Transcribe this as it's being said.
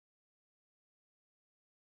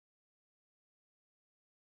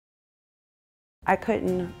I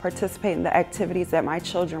couldn't participate in the activities that my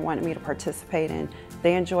children wanted me to participate in.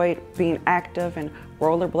 They enjoyed being active and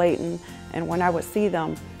rollerblading, and when I would see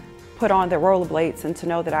them put on their rollerblades and to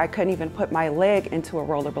know that I couldn't even put my leg into a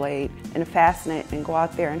rollerblade and fasten it and go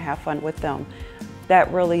out there and have fun with them,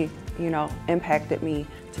 that really, impacted me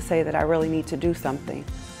to say that I really need to do something.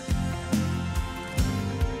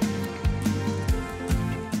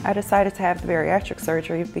 I decided to have the bariatric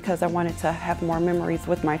surgery because I wanted to have more memories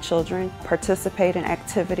with my children, participate in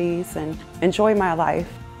activities, and enjoy my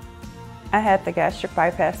life. I had the gastric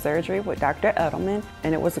bypass surgery with Dr. Edelman,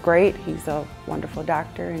 and it was great. He's a wonderful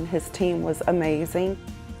doctor, and his team was amazing.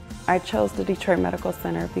 I chose the Detroit Medical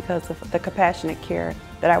Center because of the compassionate care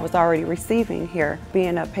that I was already receiving here,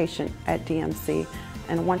 being a patient at DMC.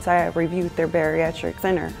 And once I reviewed their bariatric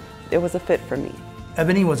center, it was a fit for me.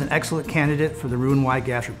 Ebony was an excellent candidate for the Roux-en-Y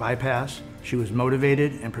gastric bypass. She was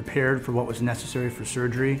motivated and prepared for what was necessary for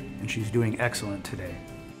surgery, and she's doing excellent today.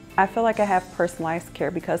 I feel like I have personalized care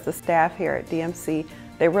because the staff here at DMC,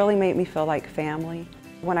 they really made me feel like family.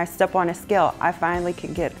 When I step on a scale, I finally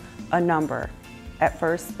can get a number. At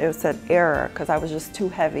first, it said error because I was just too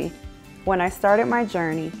heavy. When I started my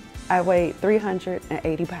journey, I weighed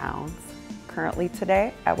 380 pounds. Currently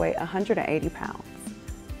today, I weigh 180 pounds.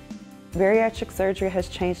 Bariatric surgery has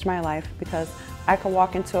changed my life because I can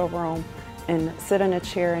walk into a room and sit in a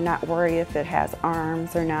chair and not worry if it has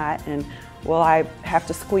arms or not, and will I have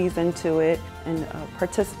to squeeze into it, and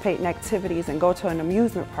participate in activities and go to an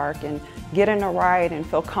amusement park and get in a ride and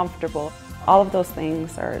feel comfortable. All of those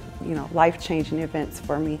things are, life-changing events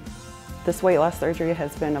for me. This weight loss surgery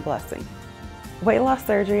has been a blessing. Weight loss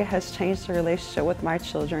surgery has changed the relationship with my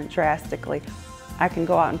children drastically. I can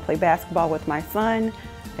go out and play basketball with my son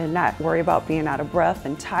and not worry about being out of breath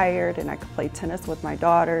and tired, and I can play tennis with my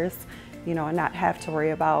daughters, and not have to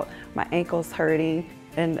worry about my ankles hurting,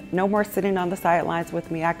 and no more sitting on the sidelines with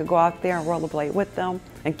me. I could go out there and rollerblade with them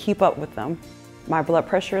and keep up with them. My blood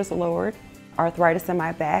pressure is lowered, arthritis in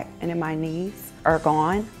my back and in my knees are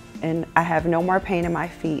gone, and I have no more pain in my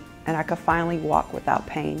feet, and I can finally walk without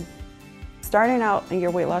pain. Starting out in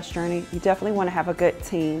your weight loss journey, you definitely want to have a good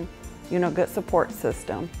team, good support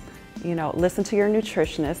system. Listen to your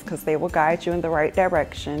nutritionist because they will guide you in the right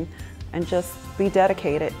direction, and just be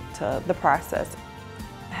dedicated to the process.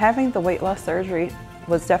 Having the weight loss surgery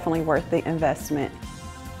was definitely worth the investment.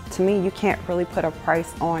 To me, you can't really put a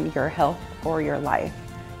price on your health or your life.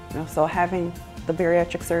 So having the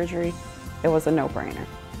bariatric surgery, it was a no-brainer.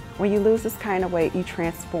 When you lose this kind of weight, you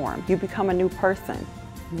transform. You become a new person.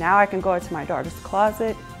 Now I can go into my daughter's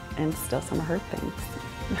closet and steal some of her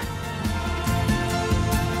things.